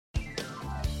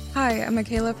Hi, I'm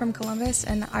Michaela from Columbus,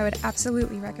 and I would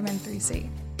absolutely recommend 3C.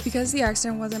 Because the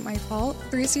accident wasn't my fault,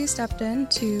 3C stepped in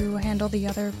to handle the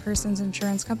other person's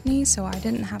insurance company, so I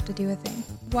didn't have to do a thing.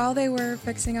 While they were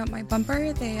fixing up my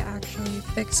bumper, they actually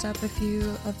fixed up a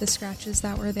few of the scratches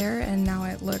that were there, and now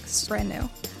it looks brand new.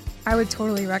 I would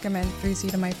totally recommend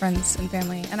 3C to my friends and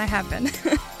family, and I have been.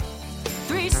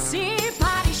 3C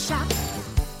Body Shop,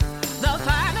 the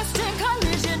finest in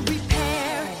collision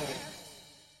repair.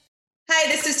 Hi,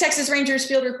 this is Texas Rangers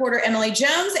field reporter Emily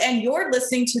Jones, and you're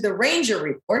listening to the Ranger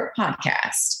Report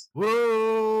podcast.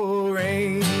 Whoa,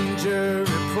 Ranger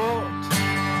Report.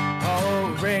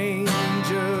 Oh,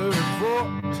 Ranger Report.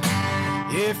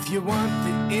 If you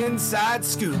want the inside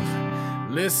scoop,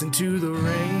 listen to the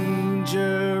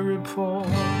Ranger Report.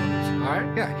 All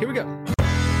right, yeah, here we go.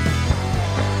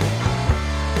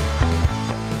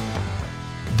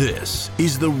 This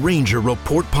is the Ranger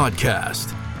Report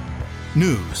podcast.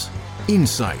 News,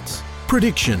 insights,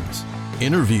 predictions,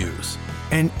 interviews,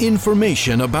 and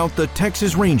information about the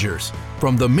Texas Rangers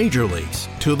from the major leagues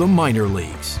to the minor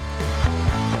leagues.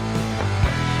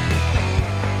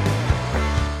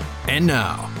 And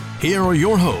now, here are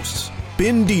your hosts,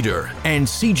 Ben Dieter and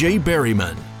CJ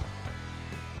Berryman.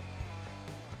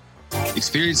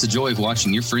 Experience the joy of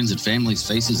watching your friends and family's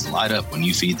faces light up when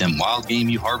you feed them wild game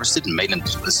you harvested and made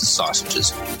into delicious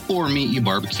sausages, or meat you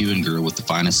barbecue and grill with the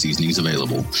finest seasonings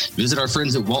available. Visit our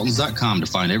friends at Waltons.com to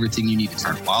find everything you need to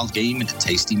turn wild game into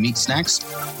tasty meat snacks,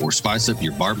 or spice up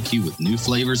your barbecue with new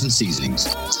flavors and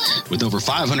seasonings. With over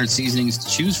 500 seasonings to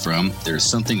choose from, there's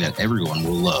something that everyone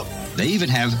will love. They even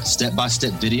have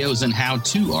step-by-step videos and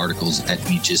how-to articles at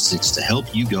Meatgistics to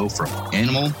help you go from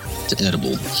animal to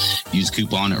edible. Use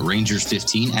coupon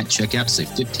Rangers15 at checkout to save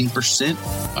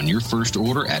 15% on your first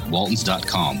order at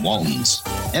Waltons.com. Waltons,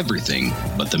 everything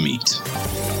but the meat.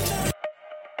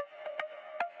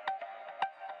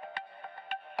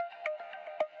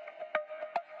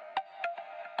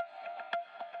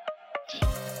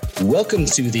 Welcome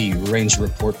to the Ranger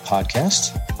Report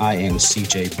podcast. I am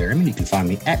CJ Berryman. You can find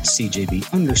me at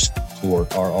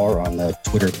CJB_RR on the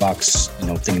Twitter box,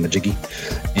 thingamajiggy.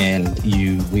 And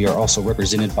we are also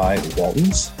represented by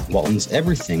Waltons. Waltons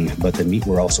everything but the meat.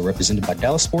 We're also represented by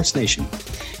Dallas Sports Nation.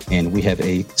 And we have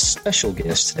a special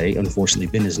guest today. Unfortunately,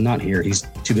 Ben is not here. He's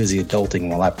too busy adulting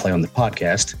while I play on the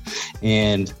podcast.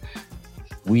 And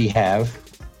we have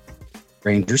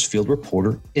Rangers field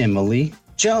reporter Emily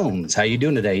Jones. How you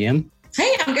doing today, Em?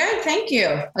 Hey, I'm good. Thank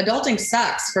you. Adulting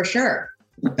sucks for sure.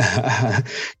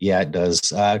 Yeah, it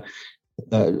does.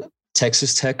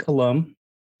 Texas Tech alum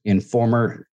and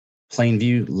former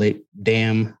Plainview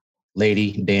Dam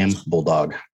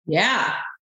Bulldog. Yeah.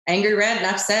 Angry Red,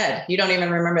 enough said. You don't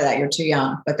even remember that. You're too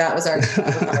young. But that was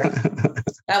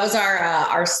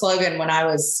our slogan when I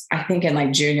was, I think, in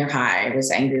like junior high. It was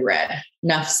Angry Red,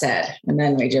 enough said. And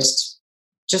then we just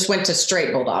went to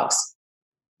straight Bulldogs.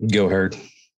 Go Herd.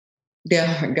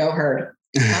 Yeah, go Herd.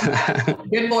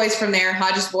 Good boys from there.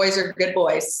 Hodges boys are good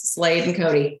boys. Slade and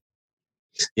Cody.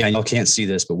 Yeah, y'all can't see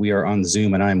this, but we are on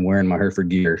Zoom and I'm wearing my Hereford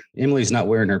gear. Emily's not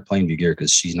wearing her Plainview gear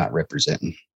because she's not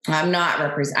representing. I'm not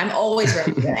representing. I'm always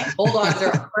representing. Bulldogs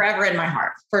are forever in my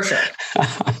heart, for sure.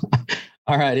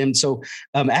 All right. And so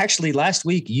actually last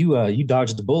week you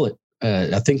dodged the bullet.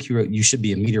 I think you should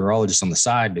be a meteorologist on the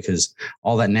side because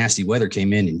all that nasty weather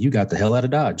came in and you got the hell out of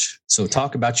Dodge. So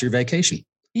talk about your vacation.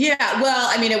 Yeah, well,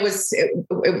 I mean, it was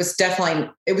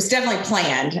definitely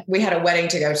planned. We had a wedding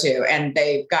to go to, and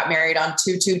they got married on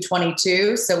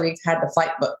 2/2/22, so we had the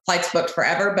flights booked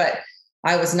forever. But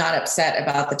I was not upset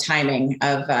about the timing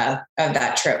of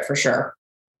that trip for sure.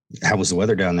 How was the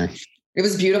weather down there? It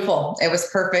was beautiful. It was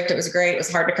perfect. It was great. It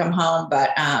was hard to come home,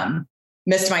 but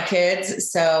missed my kids.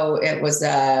 So it was,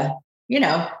 I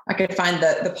could find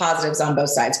the positives on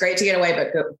both sides. Great to get away,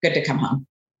 but good to come home.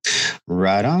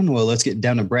 Right on. Well, let's get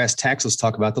down to brass tacks. Let's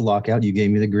talk about the lockout. You gave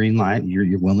me the green light.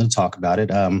 You're willing to talk about it.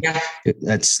 Yeah.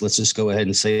 Let's just go ahead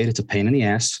and say it. It's a pain in the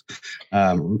ass.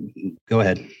 Go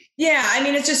ahead. Yeah. I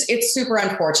mean, it's super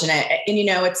unfortunate,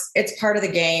 and it's part of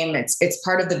the game. It's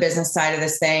part of the business side of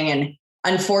this thing. And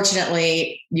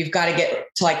unfortunately, you've got to get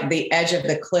to like the edge of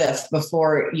the cliff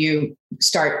before you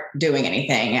start doing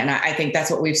anything. And I think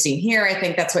that's what we've seen here. I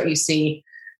think that's what you see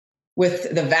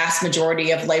with the vast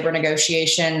majority of labor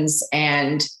negotiations.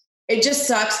 And it just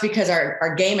sucks because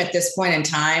our game at this point in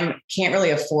time can't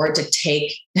really afford to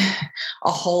take a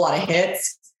whole lot of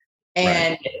hits.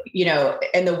 And, right.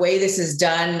 And the way this is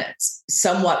done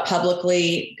somewhat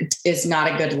publicly is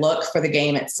not a good look for the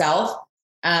game itself.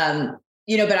 But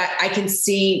I can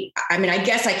see, I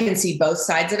guess I can see both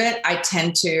sides of it. I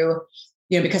tend to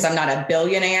because I'm not a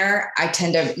billionaire, I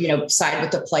tend to, side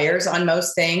with the players on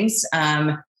most things.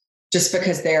 Just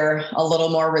because they're a little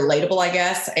more relatable, I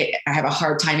guess. I have a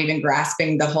hard time even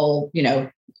grasping the whole,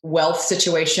 wealth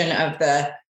situation of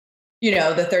the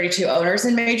 32 owners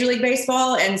in Major League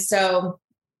Baseball. And so,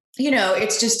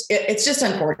 it's just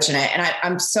unfortunate. And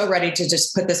I'm so ready to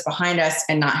just put this behind us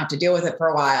and not have to deal with it for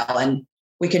a while. And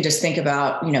we can just think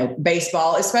about,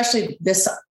 baseball, especially this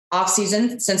off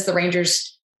season, since the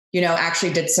Rangers,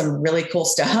 actually did some really cool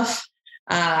stuff.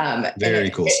 Very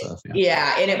cool stuff.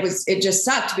 Yeah. And it just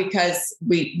sucked because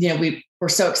we were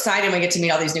so excited. We get to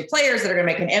meet all these new players that are going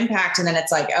to make an impact. And then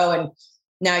it's like, oh, and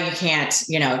now you can't,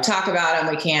 talk about them.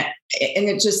 We can't. And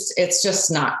it's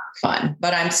just not fun,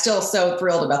 but I'm still so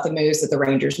thrilled about the moves that the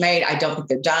Rangers made. I don't think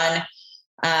they're done.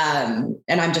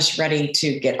 And I'm just ready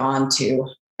to get on to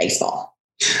baseball.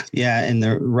 Yeah, and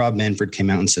Rob Manfred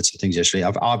came out and said some things yesterday.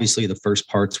 Obviously, the first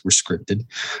parts were scripted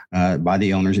by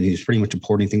the owners, and he was pretty much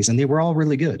reporting things, and they were all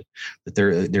really good. But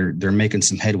they're making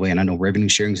some headway, and I know revenue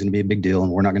sharing is going to be a big deal,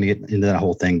 and we're not going to get into that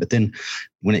whole thing. But then,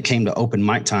 when it came to open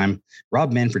mic time,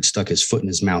 Rob Manfred stuck his foot in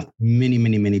his mouth many,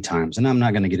 many, many times. And I'm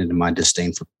not going to get into my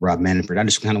disdain for Rob Manfred. I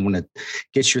just kind of want to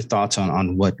get your thoughts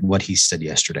on what he said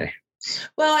yesterday.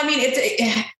 Well, I mean,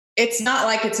 it's not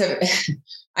like it's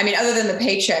other than the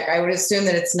paycheck, I would assume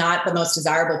that it's not the most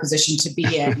desirable position to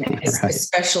be in, right.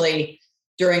 Especially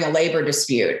during a labor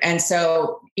dispute. And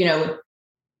so,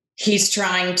 he's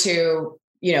trying to,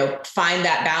 find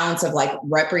that balance of like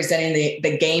representing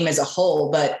the game as a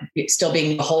whole, but still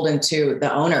being beholden to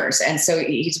the owners. And so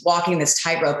he's walking this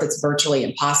tightrope that's virtually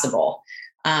impossible.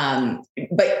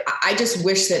 But I just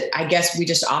wish that, I guess, we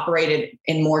just operated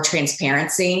in more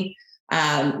transparency.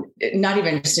 Not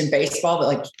even just in baseball, but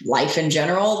like life in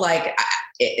general. Like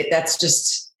I'm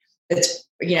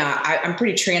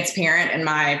pretty transparent in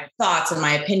my thoughts and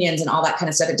my opinions and all that kind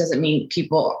of stuff. It doesn't mean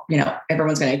people,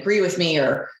 everyone's going to agree with me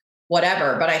or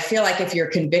whatever. But I feel like if you're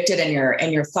convicted in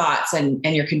your thoughts and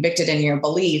you're convicted in your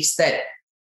beliefs, that,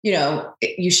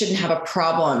 you shouldn't have a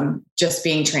problem just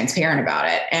being transparent about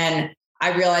it. And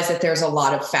I realize that there's a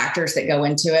lot of factors that go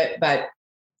into it, but,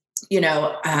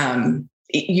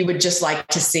 you would just like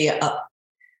to see a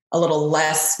little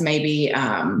less, maybe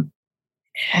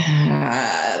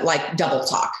like double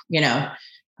talk,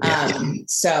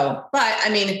 So, but I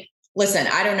mean, listen,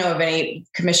 I don't know of any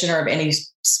commissioner of any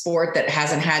sport that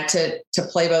hasn't had to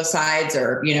play both sides,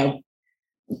 or,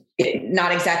 it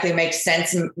not exactly makes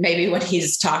sense maybe when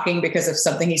he's talking because of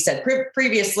something he said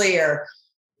previously, or,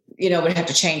 would have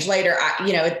to change later.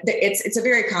 It's a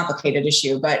very complicated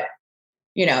issue, but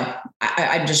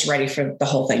I'm just ready for the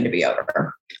whole thing to be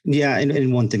over. Yeah.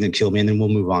 And one thing that killed me, and then we'll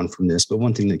move on from this, but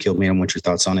one thing that killed me, I want your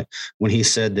thoughts on it. When he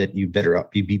said that you'd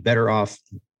be better off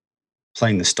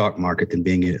playing the stock market than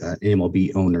being an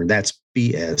MLB owner, that's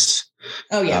BS.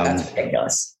 Oh yeah. That's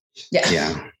ridiculous. Yeah.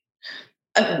 Yeah.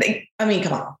 I mean,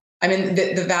 come on. I mean,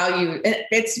 the value,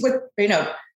 it's with,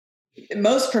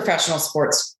 most professional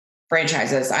sports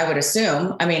franchises, I would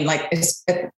assume. I mean, like, it's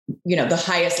at, the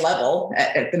highest level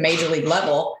at the major league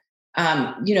level,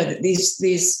 the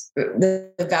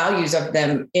values of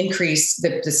them increase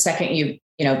the second you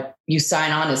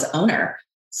sign on as owner.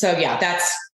 So yeah,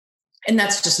 that's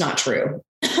just not true.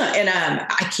 And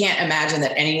I can't imagine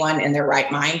that anyone in their right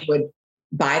mind would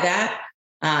buy that.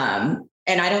 And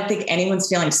I don't think anyone's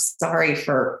feeling sorry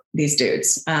for these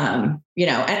dudes. I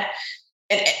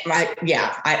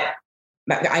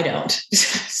don't.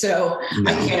 So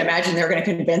no. I can't imagine they're going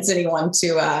to convince anyone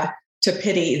to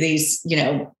pity these,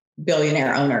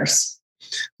 billionaire owners.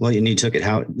 Well, and you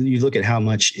look at how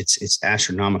much it's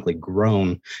astronomically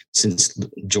grown since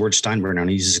George Steinbrenner. And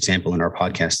I use this example in our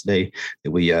podcast today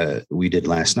that we did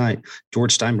last night.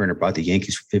 George Steinbrenner bought the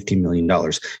Yankees for $15 million.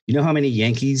 You know how many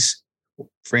Yankees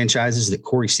franchises that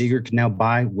Corey Seager can now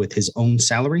buy with his own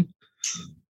salary?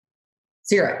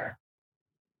 0.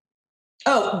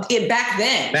 Oh, back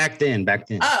then.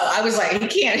 Oh, I was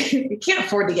like, he can't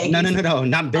afford the Yankees. No,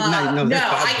 not big. No,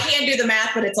 I can't do the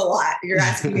math, but it's a lot. You're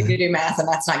asking me to do math, and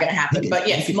that's not going to happen. But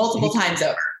yes, multiple times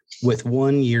over. With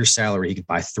 1 year salary, he could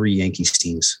buy 3 Yankees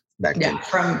teams back then.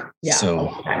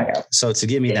 So to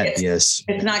give me that BS,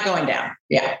 it's not going down.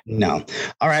 Yeah. No.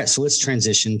 All right. So let's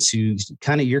transition to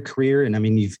kind of your career. And I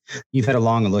mean, you've had a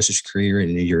long, illustrious career,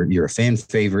 and you're a fan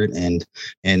favorite, and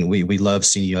we love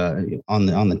seeing you on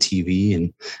the TV.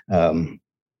 And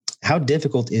how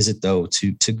difficult is it though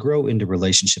to grow into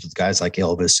relationships with guys like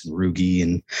Elvis and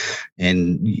Rugi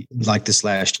and like this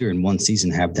last year in one season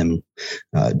have them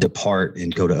depart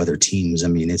and go to other teams? I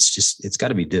mean, it's got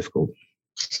to be difficult.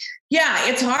 Yeah,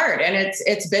 it's hard. And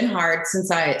it's been hard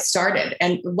since I started.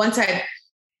 And once I,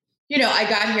 I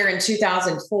got here in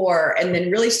 2004 and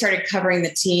then really started covering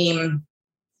the team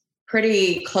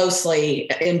pretty closely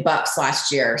in Bucks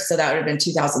last year. So that would have been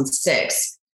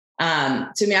 2006.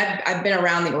 To me, I've been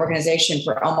around the organization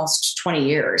for almost 20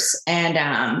 years. And,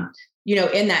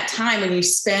 in that time, when you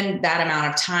spend that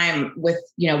amount of time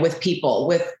with people,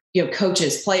 with,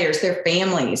 coaches, players, their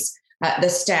families, the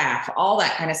staff, all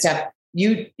that kind of stuff,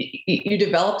 you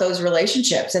develop those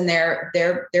relationships, and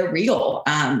they're real.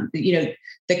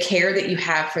 The care that you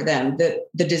have for them, the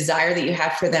desire that you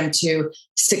have for them to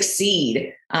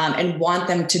succeed, and want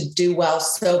them to do well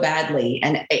so badly.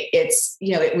 And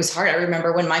it was hard. I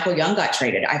remember when Michael Young got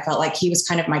traded, I felt like he was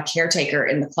kind of my caretaker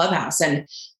in the clubhouse. And,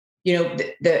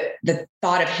 the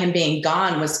thought of him being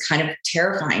gone was kind of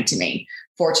terrifying to me.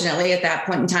 Fortunately, at that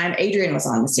point in time, Adrian was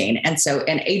on the scene. And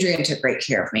Adrian took great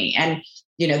care of me. And,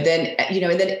 then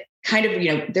kind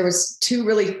of, there was two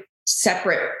really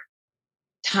separate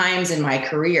times in my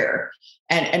career.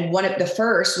 And one of the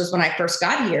first was when I first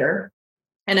got here.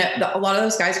 And a lot of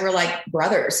those guys were like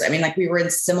brothers. I mean, like, we were in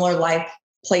similar life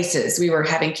places. We were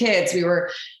having kids. We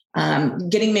were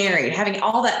getting married, having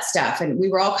all that stuff. And we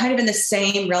were all kind of in the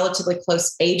same relatively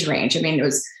close age range. I mean, it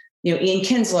was, Ian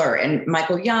Kinsler and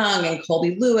Michael Young and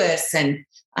Colby Lewis and,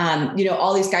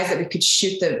 all these guys that we could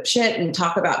shoot the shit and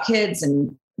talk about kids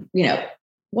and,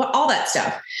 all that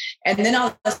stuff. And then all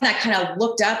of a sudden I kind of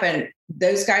looked up and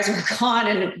those guys were gone,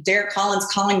 and Derek Collins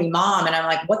calling me mom. And I'm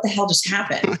like, what the hell just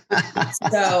happened?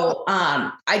 So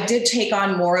I did take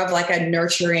on more of like a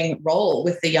nurturing role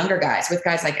with the younger guys, with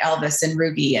guys like Elvis and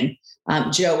Ruby and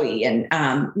Joey and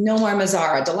Nomar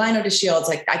Mazara, Delino DeShields.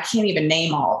 Like, I can't even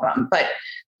name all of them, but,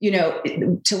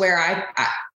 to where and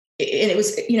it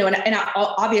was,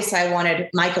 obviously I wanted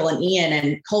Michael and Ian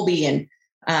and Colby and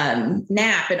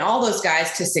Knapp and all those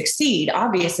guys to succeed,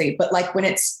 obviously. But like, when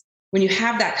you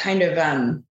have that kind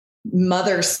of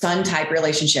mother-son type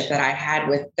relationship that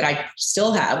I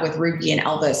still have with Ruby and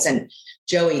Elvis and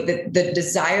Joey, the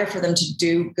desire for them to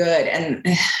do good and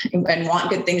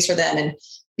want good things for them and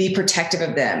be protective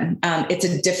of them. It's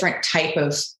a different type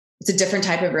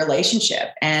of relationship.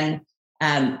 And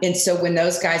so when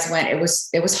those guys went, it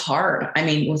was hard. I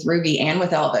mean, with Ruby and with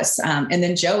Elvis. And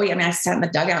then Joey, I mean, I sat in the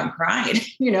dugout and cried,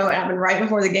 it happened right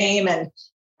before the game. And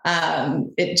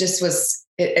it just was,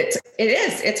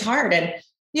 it's hard. And,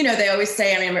 they always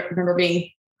say, I mean, I remember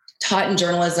being taught in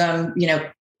journalism,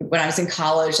 when I was in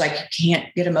college, like, you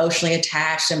can't get emotionally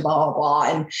attached and blah, blah, blah.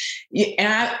 And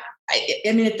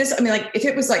I mean, if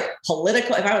it was like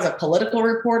political, if I was a political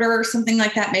reporter or something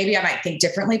like that, maybe I might think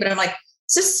differently, but I'm like,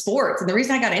 it's just sports. And the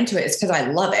reason I got into it is because I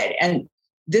love it. And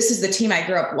this is the team I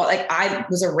grew up. Well, like, I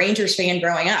was a Rangers fan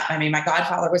growing up. I mean, my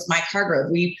godfather was Mike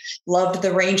Hargrove. We loved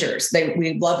the Rangers.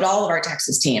 We loved all of our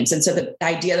Texas teams. And so the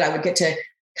idea that I would get to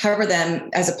cover them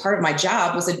as a part of my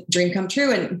job was a dream come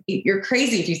true. And you're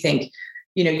crazy if you think,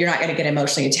 you're not going to get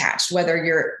emotionally attached, whether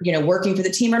you're, working for the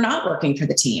team or not working for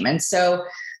the team. And so,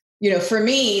 for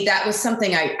me, that was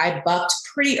something I bucked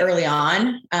pretty early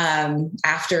on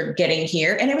after getting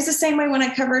here. And it was the same way when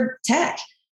I covered Tech.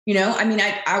 I mean,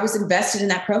 I was invested in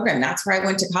that program. That's where I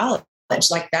went to college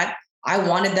like that. I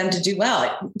wanted them to do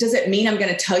well. Does it mean I'm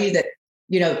going to tell you that,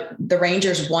 the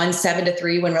Rangers won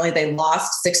 7-3 when really they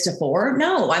lost 6-4?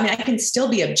 No, I mean, I can still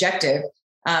be objective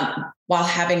while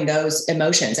having those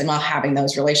emotions and while having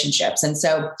those relationships. And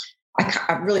so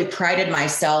I really prided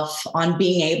myself on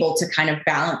being able to kind of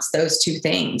balance those two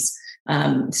things,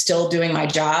 still doing my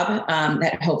job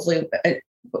at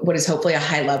what is hopefully a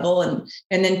high level, and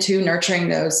then two, nurturing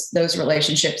those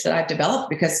relationships that I've developed,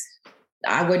 because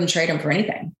I wouldn't trade them for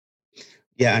anything.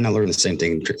 Yeah, and I learned the same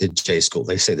thing at J School.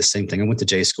 They say the same thing. I went to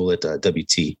J School at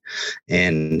WT,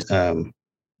 and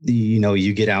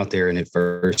you get out there and at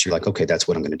first you're like, okay, that's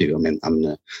what I'm going to do. I mean, I'm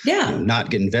going to not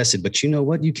get invested, but you know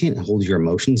what? You can't hold your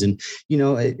emotions. And,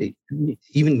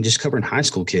 even just covering high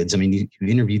school kids, I mean, you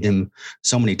interview them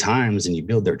so many times and you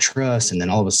build their trust. And then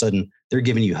all of a sudden they're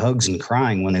giving you hugs and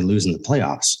crying when they lose in the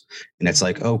playoffs. And it's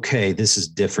like, okay, this is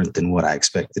different than what I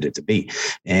expected it to be.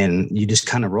 And you just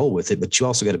kind of roll with it, but you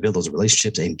also got to build those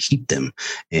relationships and keep them.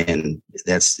 And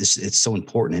it's so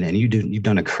important. And you've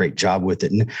done a great job with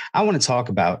it. And I want to talk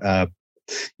about,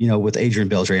 with Adrian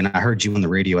Beltre, and I heard you on the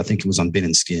radio, I think it was on Ben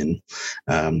and Skin,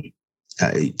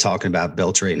 talking about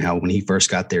Beltre and how when he first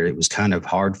got there, it was kind of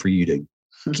hard for you to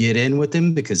get in with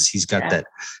him because he's got that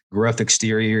gruff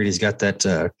exterior and he's got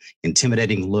that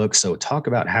intimidating look. So talk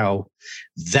about how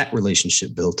that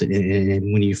relationship built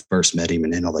and when you first met him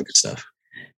and all that good stuff.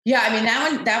 Yeah, I mean,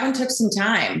 that one took some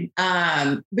time.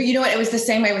 But you know what? It was the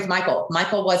same way with Michael.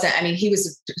 Michael was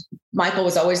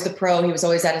always the pro. He was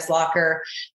always at his locker,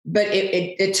 but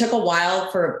it took a while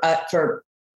for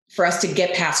for us to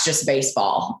get past just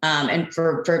baseball, and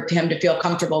for him to feel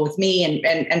comfortable with me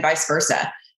and vice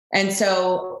versa. And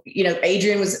so,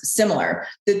 Adrian was similar.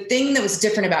 The thing that was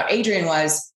different about Adrian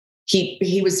was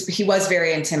he was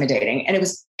very intimidating, and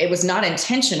it was not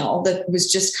intentional. That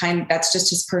was just that's just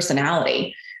his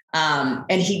personality.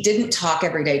 And he didn't talk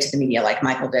every day to the media like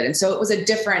Michael did. And so it was a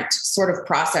different sort of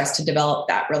process to develop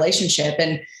that relationship.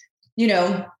 And,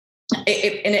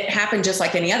 it happened just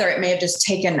like any other. It may have just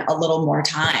taken a little more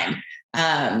time,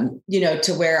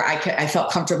 to where I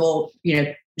felt comfortable,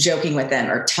 joking with him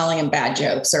or telling him bad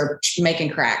jokes or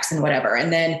making cracks and whatever.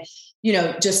 And then,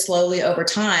 just slowly over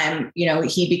time,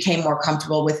 he became more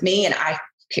comfortable with me and I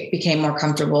became more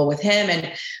comfortable with him.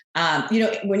 And,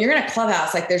 when you're in a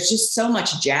clubhouse, like there's just so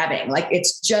much jabbing, like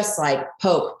it's just like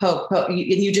poke.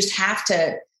 You just have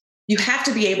to,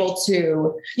 be able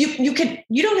to,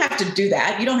 you don't have to do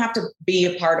that. You don't have to be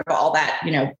a part of all that,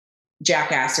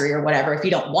 jackassery or whatever, if you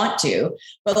don't want to.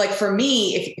 But like for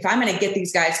me, if I'm going to get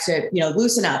these guys to,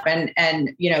 loosen up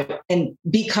and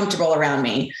be comfortable around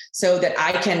me so that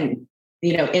I can,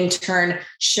 in turn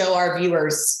show our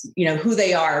viewers, who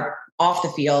they are off the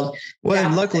field. Well,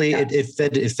 and luckily it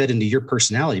fed into your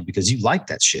personality because you like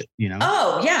that shit,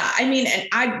 Oh yeah. I mean, and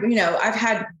I've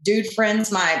had dude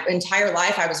friends my entire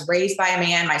life. I was raised by a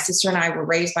man. My sister and I were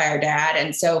raised by our dad.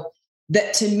 And so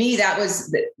that to me, that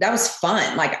was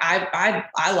fun. Like I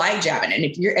like jabbing, and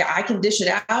I can dish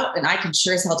it out and I can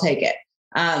sure as hell take it.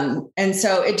 And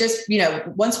so it just,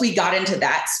 once we got into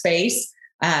that space,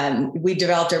 we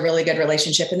developed a really good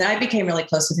relationship, and then I became really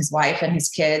close with his wife and his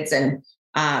kids, and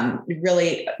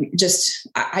really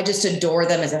I just adore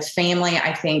them as a family.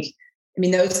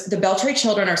 The Beltre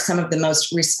children are some of the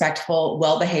most respectful,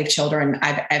 well-behaved children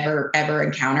I've ever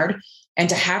encountered. And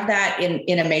to have that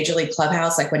in a major league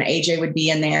clubhouse, like when AJ would be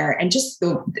in there, and just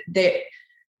they're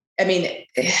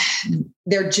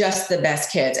just the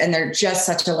best kids, and they're just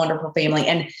such a wonderful family.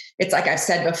 And it's like I've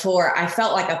said before, I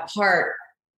felt like a part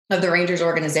of the Rangers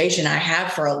organization. I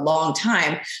have for a long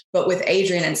time, but with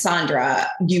Adrian and Sandra,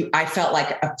 I felt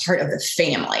like a part of the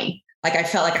family. Like I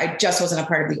felt like I just wasn't a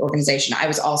part of the organization. I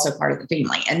was also part of the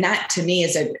family. And that to me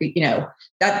is and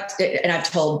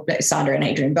I've told Sandra and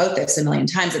Adrian both this a million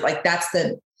times, that like, that's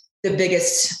the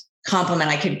biggest compliment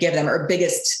I could give them, or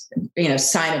biggest,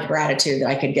 sign of gratitude that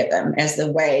I could give them, as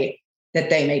the way that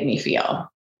they made me feel.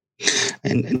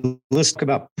 And let's talk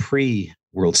about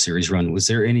pre-World Series run. Was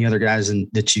there any other guys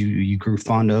that you grew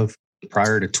fond of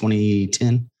prior to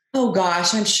 2010? Oh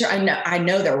gosh, I'm sure. I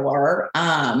know there were.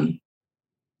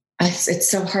 It's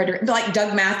so hard to, like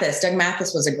Doug Mathis. Doug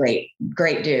Mathis was a great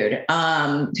dude,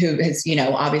 who has,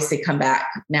 obviously come back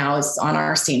now, is on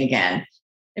our scene again.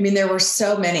 I mean, there were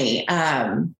so many.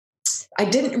 I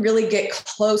didn't really get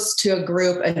close to a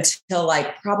group until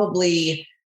like probably,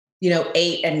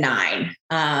 8 and 9.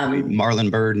 Marlon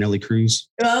Byrd, Nelly Cruz.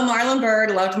 Oh, Marlon Byrd.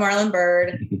 Loved Marlon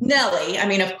Byrd. Nelly. I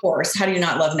mean, of course. How do you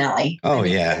not love Nelly? Oh,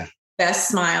 yeah. Best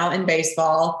smile in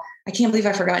baseball. I can't believe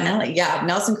I forgot Nelly. Yeah.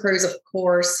 Nelson Cruz, of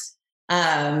course.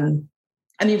 Ron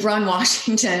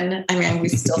Washington. I mean, we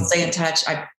still stay in touch.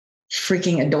 I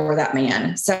freaking adore that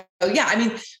man. So yeah, I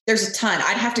mean, there's a ton.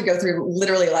 I'd have to go through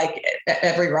literally like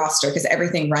every roster because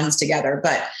everything runs together.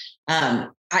 But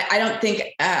I don't think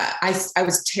I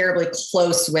was terribly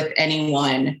close with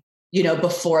anyone,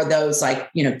 before those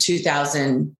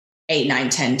 2008, 9,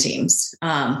 10 teams.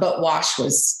 But Wash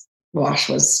was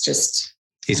just.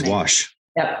 He's Wash.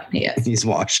 Yep, he is. He's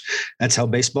Wash. That's how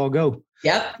baseball go.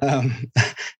 Yep. All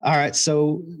right.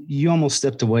 So you almost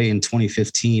stepped away in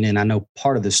 2015. And I know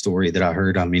part of the story that I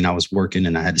heard, I was working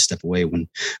and I had to step away when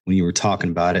you were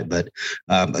talking about it, but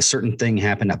a certain thing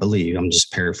happened, I believe. I'm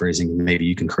just paraphrasing. Maybe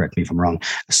you can correct me if I'm wrong.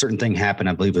 A certain thing happened,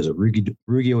 I believe it was a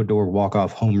Rugi Odor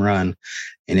walk-off home run.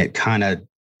 And it kind of,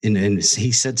 and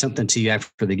he said something to you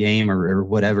after the game or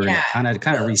whatever. Yeah. And it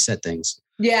kind of reset things.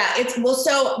 Yeah,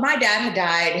 so my dad had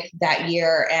died that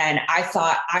year, and I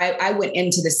thought I went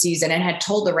into the season and had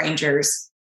told the Rangers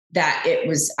that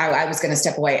I was going to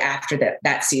step away after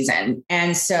that season.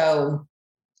 And so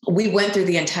we went through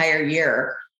the entire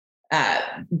year.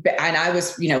 And I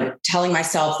was, telling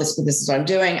myself this is what I'm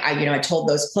doing. I told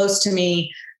those close to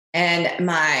me, and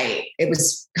it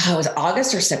was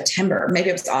August or September. Maybe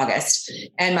it was August.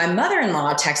 And my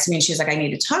mother-in-law texted me and she was like, I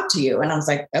need to talk to you. And I was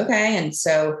like, okay. And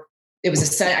so I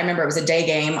remember it was a day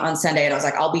game on Sunday, and I was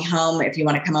like, I'll be home if you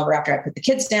want to come over after I put the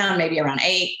kids down, maybe around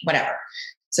 8, whatever.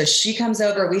 So she comes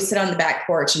over, we sit on the back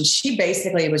porch, and she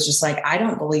basically was just like, I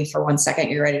don't believe for 1 second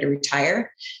you're ready to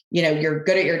retire. You know, you're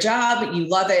good at your job. You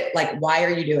love it. Like, why are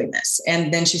you doing this?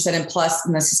 And then she said, and plus,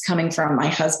 and this is coming from my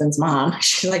husband's mom.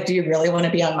 She's like, do you really want to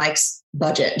be on Mike's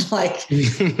budget? Like,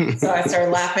 so I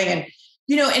started laughing, and,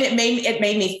 you know, and it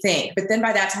made me think. But then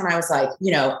by that time I was like,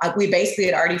 you know, we basically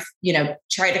had already, you know,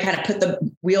 tried to kind of put the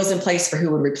wheels in place for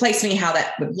who would replace me, how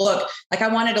that would look. Like, I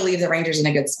wanted to leave the Rangers in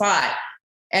a good spot.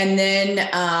 And then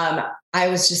I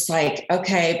was just like,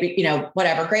 okay, but, you know,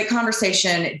 whatever, great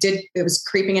conversation. It was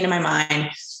creeping into my mind.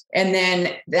 And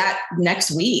then that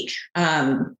next week,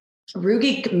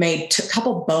 Rugi made a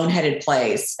couple boneheaded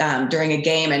plays during a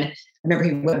game. And I remember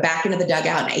he went back into the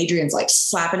dugout and Adrian's like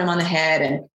slapping him on the head.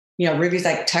 And, you know, Rugi's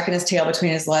like tucking his tail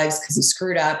between his legs because he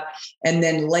screwed up. And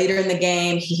then later in the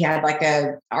game, he had like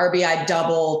a RBI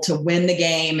double to win the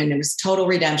game. And it was total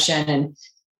redemption. And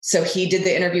so he did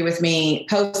the interview with me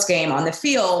post game on the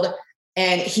field,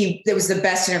 and it was the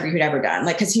best interview he'd ever done.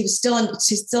 Like, cause he's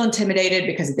still intimidated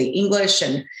because of the English,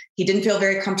 and he didn't feel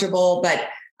very comfortable, but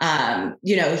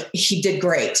you know, he did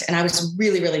great. And I was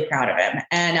really, really proud of him.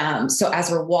 And so as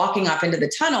we're walking off into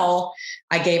the tunnel,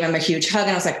 I gave him a huge hug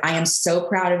and I was like, I am so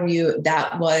proud of you.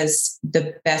 That was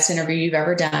the best interview you've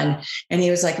ever done. And he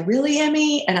was like, really,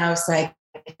 Emmy? And I was like,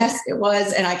 yes, it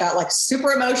was. And I got like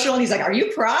super emotional. And he's like, are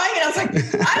you crying? And I was like,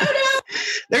 I don't know.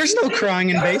 There's no crying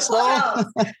in baseball.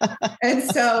 And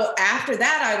so after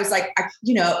that, I was like,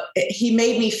 you know, he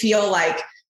made me feel like,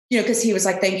 you know, because he was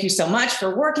like, thank you so much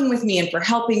for working with me and for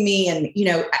helping me. And, you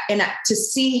know, and to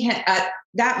see him at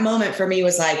that moment for me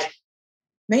was like,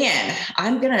 man,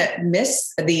 I'm going to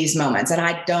miss these moments. And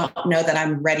I don't know that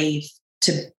I'm ready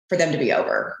for them to be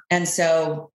over. And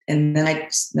so, and then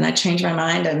I changed my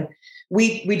mind, and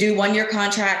we do 1-year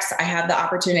contracts. I have the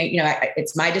opportunity, you know,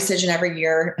 it's my decision every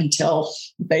year until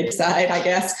they decide, I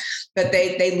guess, but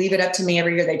they leave it up to me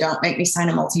every year. They don't make me sign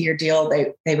a multi-year deal.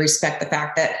 They respect the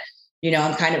fact that, you know,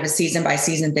 I'm kind of a season by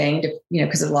season thing, you know,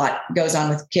 because a lot goes on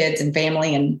with kids and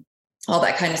family and all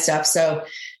that kind of stuff. So,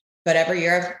 but every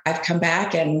year I've come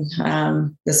back, and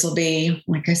this will be,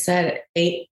 like I said,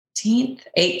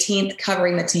 18th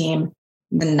covering the team,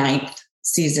 the 9th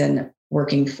season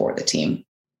working for the team.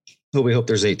 Well, we hope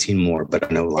there's 18 more, but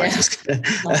I know life is good.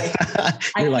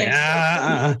 You're like,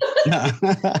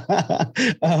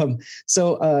 no.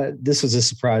 So this was a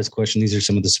surprise question. These are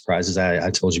some of the surprises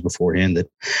I told you beforehand that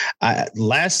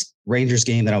last Rangers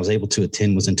game that I was able to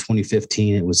attend was in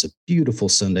 2015. It was a beautiful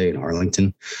Sunday in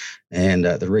Arlington, and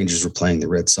the Rangers were playing the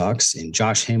Red Sox, and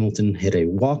Josh Hamilton hit a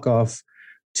walk-off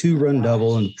 2-run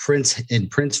double, and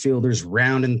Prince Fielder's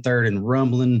rounding third and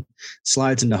rumbling,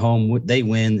 slides into home. They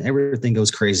win. Everything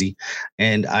goes crazy.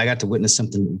 And I got to witness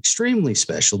something extremely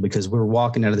special because we were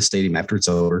walking out of the stadium after it's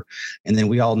over. And then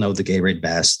we all know the Gatorade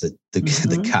Bass that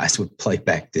the guys would play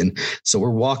back then. So we're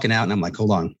walking out, and I'm like,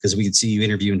 hold on, because we could see you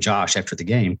interviewing Josh after the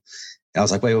game. And I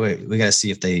was like, wait, we got to see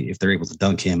if they're able to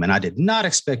dunk him. And I did not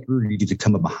expect Rudy to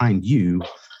come up behind you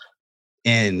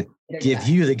and give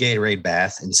you the Gatorade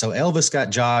bath. And so Elvis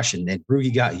got Josh, and then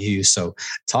Rugi got you. So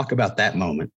talk about that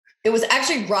moment. It was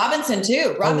actually Robinson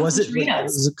too. Robinson Trinos.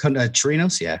 Was it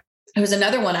Trinos? Yeah. It was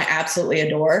another one I absolutely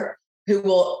adore,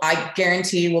 who I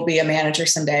guarantee will be a manager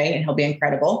someday, and he'll be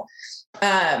incredible. You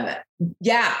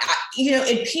know,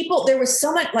 and people, there was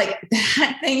so much, like,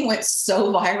 that thing went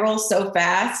so viral so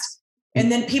fast.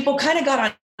 And then people kind of got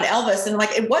on Elvis, and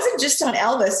like, it wasn't just on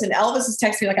Elvis, and Elvis is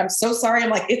texting me like, I'm so sorry. I'm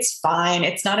like, it's fine.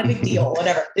 It's not a big deal.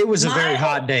 Whatever. It was a very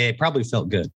hot day. It probably felt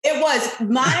good. It was.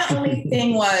 My only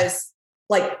thing was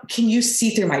like, can you see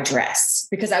through my dress?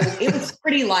 Because it was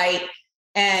pretty light.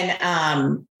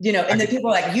 And, you know, and then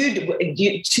people were like,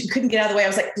 you couldn't get out of the way. I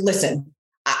was like, listen,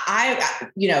 I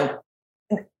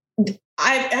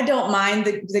don't mind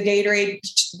the Gatorade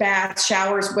bath,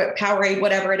 showers, Powerade,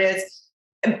 whatever it is.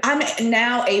 I'm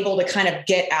now able to kind of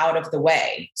get out of the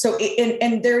way. So,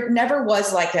 and there never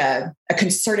was like a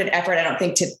concerted effort, I don't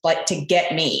think, to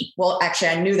get me. Well, actually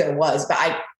I knew there was, but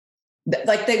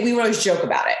we would always joke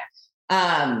about it.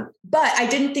 But I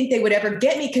didn't think they would ever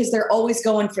get me because they're always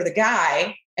going for the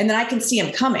guy, and then I can see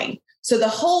him coming. So the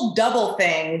whole double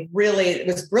thing really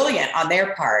was brilliant on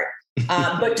their part,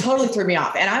 but totally threw me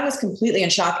off. And I was completely in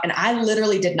shock, and I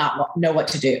literally did not know what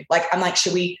to do. Like, I'm like,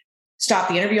 should we stop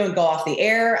the interview and go off the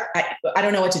air? I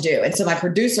don't know what to do. And so my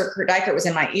producer, Kurt Dykert, was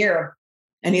in my ear,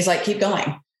 and he's like, keep going.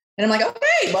 And I'm like,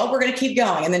 okay, well, we're going to keep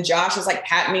going. And then Josh was like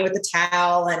patting me with the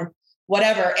towel and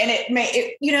whatever. And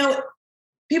it you know,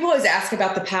 people always ask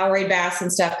about the Powerade baths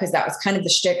and stuff, because that was kind of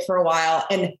the shtick for a while.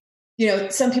 And, you know,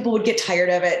 some people would get tired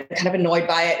of it, kind of annoyed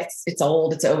by it. It's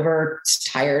old, it's over, it's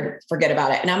tired, forget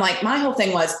about it. And I'm like, my whole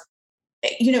thing was,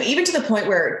 even to the point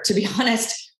where, to be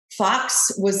honest,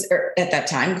 Fox at that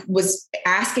time was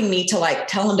asking me to like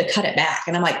tell him to cut it back.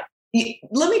 And I'm like,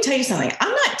 let me tell you something.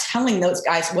 I'm not telling those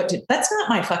guys that's not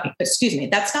my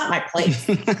that's not my place.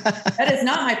 That is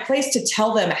not my place to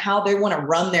tell them how they want to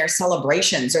run their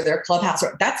celebrations or their clubhouse.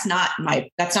 That's not my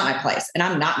place. And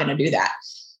I'm not going to do that.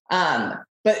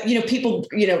 But, people,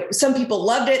 some people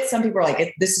loved it. Some people were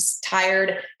like, this is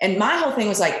tired. And my whole thing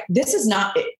was like, this is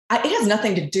not, it has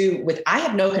nothing to do with, I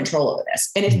have no control over this.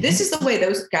 And if this is the way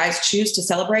those guys choose to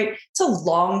celebrate, it's a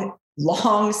long,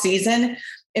 long season.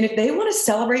 And if they want to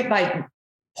celebrate by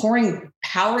pouring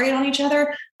Powerade on each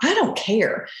other, I don't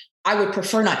care. I would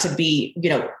prefer not to be,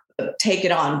 take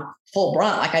it on full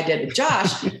brunt like I did with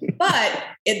Josh, but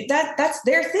that's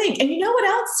their thing. And you know what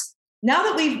else? Now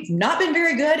that we've not been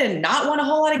very good and not won a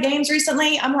whole lot of games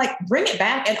recently, I'm like, bring it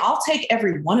back and I'll take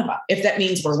every one of them if that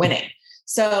means we're winning.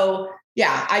 So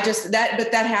yeah,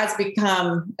 but that has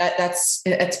become,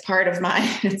 it's part of my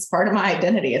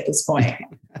identity at this point.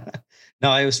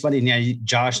 No, it was funny. Yeah,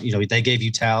 Josh, they gave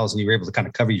you towels and you were able to kind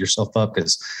of cover yourself up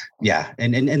because, yeah.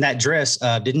 And that dress,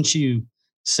 didn't you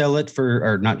sell it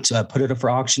or not put it up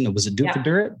for auction? Was it Do It for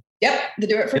Dirt? Yep. The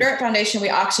Do It for Dirt Foundation, we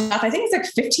auctioned off. I think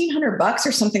it's like $1,500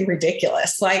 or something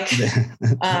ridiculous. Like,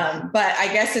 but I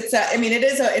guess it's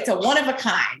a one of a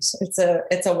kind. It's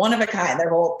a one of a kind.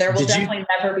 There will definitely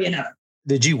never be another.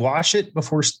 Did you wash it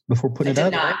before putting it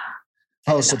up?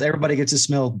 Not. So everybody gets to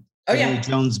smell. Oh yeah,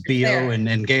 Jones BO and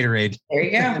Gatorade. There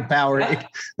you go. Powerade.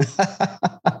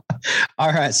 Yep.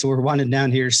 All right, so we're winding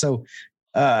down here. So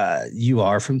you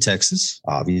are from Texas,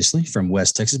 obviously from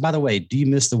West Texas. By the way, do you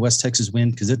miss the West Texas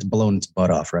wind? Because it's blowing its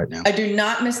butt off right now. I do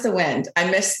not miss the wind. I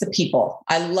miss the people.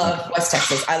 I love West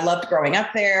Texas. I loved growing up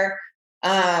there.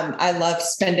 I loved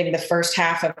spending the first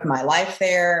half of my life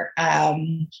there.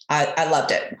 I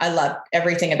loved it. I loved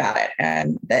everything about it,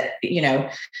 and that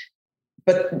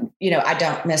But, I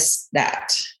don't miss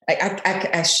that.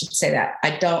 I should say that.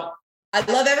 I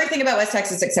love everything about West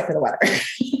Texas except for the weather.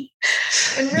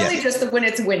 And really just when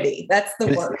it's windy. That's the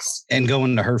worst. And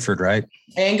going to Hereford, right?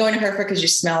 And going to Hereford because you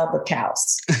smell the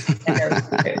cows.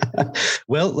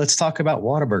 Well, let's talk about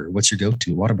Whataburger. What's your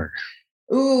go-to Whataburger?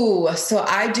 Ooh, so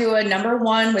I do a number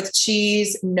one with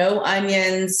cheese, no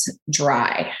onions,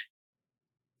 dry.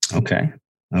 Okay.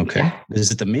 Yeah.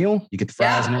 Is it the meal? You get the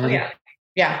fries and everything?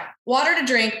 Yeah. Water to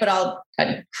drink, but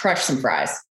I'd crush some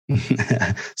fries.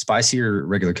 Spicy or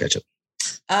regular ketchup?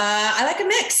 I like a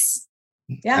mix.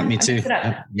 Yeah. Me too.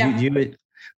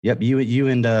 You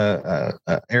and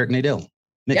Eric Nadell.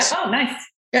 Mix. Yeah. Oh, nice.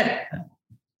 Good.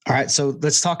 All right. So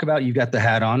let's talk about, you got the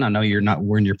hat on. I know you're not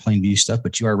wearing your Plainview stuff,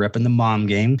 but you are repping the mom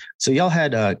game. So y'all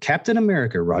had Captain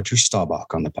America, Roger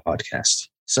Staubach, on the podcast.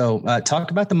 So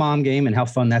talk about the mom game and how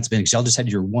fun that's been. Because y'all just had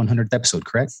your 100th episode,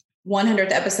 correct?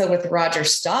 100th episode with Roger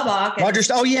Staubach. Roger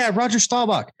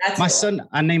Staubach. That's my son.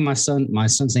 I named my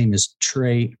son's name is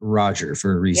Trey Roger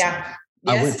for a reason. Yeah.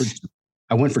 Yes.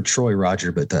 I went for Troy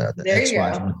Roger, but the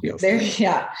ex-wife.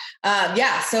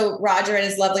 So Roger and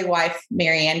his lovely wife,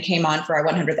 Marianne, came on for our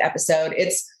 100th episode.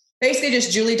 It's basically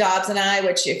just Julie Dobbs and I,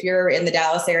 which if you're in the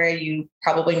Dallas area, you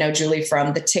probably know Julie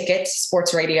from The Ticket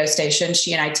sports radio station.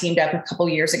 She and I teamed up a couple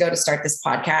years ago to start this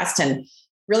podcast and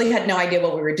really had no idea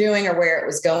what we were doing or where it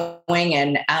was going.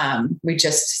 And we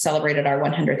just celebrated our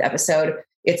 100th episode.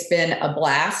 It's been a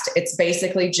blast. It's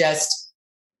basically just,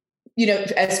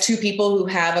 as two people who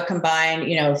have a combined,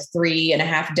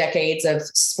 3.5 decades of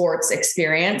sports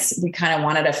experience, we kind of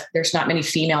wanted there's not many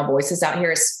female voices out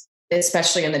here,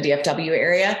 especially in the DFW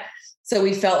area. So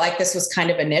we felt like this was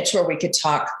kind of a niche where we could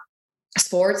talk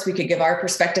sports, we could give our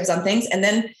perspectives on things, and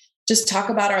then just talk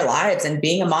about our lives and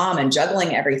being a mom and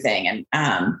juggling everything.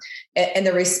 And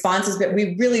the responses, but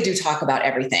we really do talk about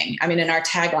everything. I mean, and our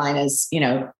tagline is,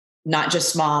 not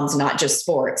just moms, not just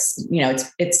sports,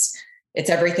 it's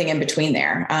everything in between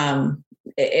there.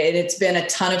 It's been a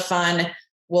ton of fun.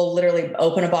 We'll literally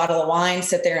open a bottle of wine,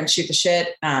 sit there and shoot the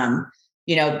shit,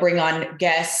 bring on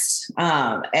guests.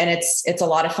 And it's a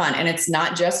lot of fun. And it's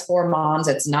not just for moms.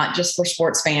 It's not just for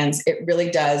sports fans. It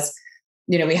really does.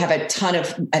 We have a ton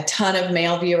of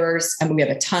male viewers and we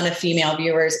have a ton of female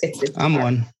viewers. I'm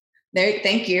one. There,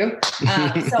 thank you.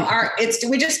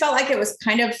 We just felt like it was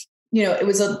kind of, it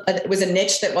was a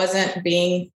niche that wasn't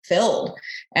being filled,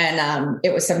 and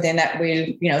it was something that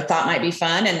we, thought might be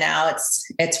fun, and now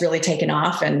it's really taken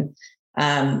off, and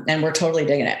we're totally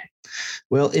digging it.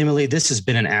 Well, Emily, this has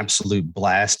been an absolute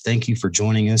blast. Thank you for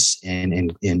joining us,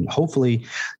 and hopefully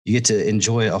you get to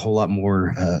enjoy a whole lot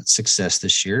more success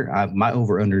this year. My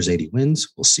over/under is 80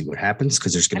 wins. We'll see what happens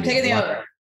because there's going to be a lot.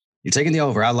 You're taking the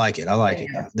over. I like it.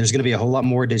 There's going to be a whole lot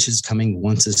more dishes coming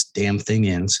once this damn thing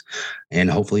ends, and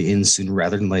hopefully ends sooner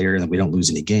rather than later, and we don't lose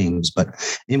any games.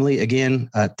 But Emily, again,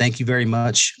 thank you very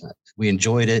much. We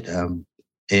enjoyed it,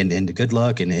 and good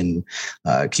luck, and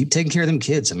keep taking care of them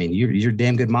kids. I mean, you're a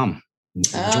damn good mom.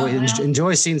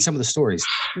 Enjoy seeing some of the stories.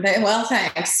 Well,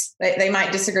 thanks. They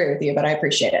might disagree with you, but I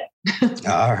appreciate it.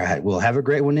 All right. Well, have a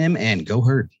great one, Em, and go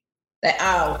Herd.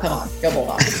 Oh, come on. Go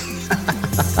Bulldogs.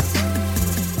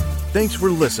 Thanks for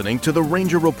listening to the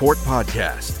Ranger Report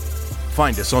podcast.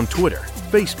 Find us on Twitter,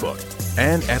 Facebook,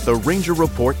 and at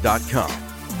therangerreport.com.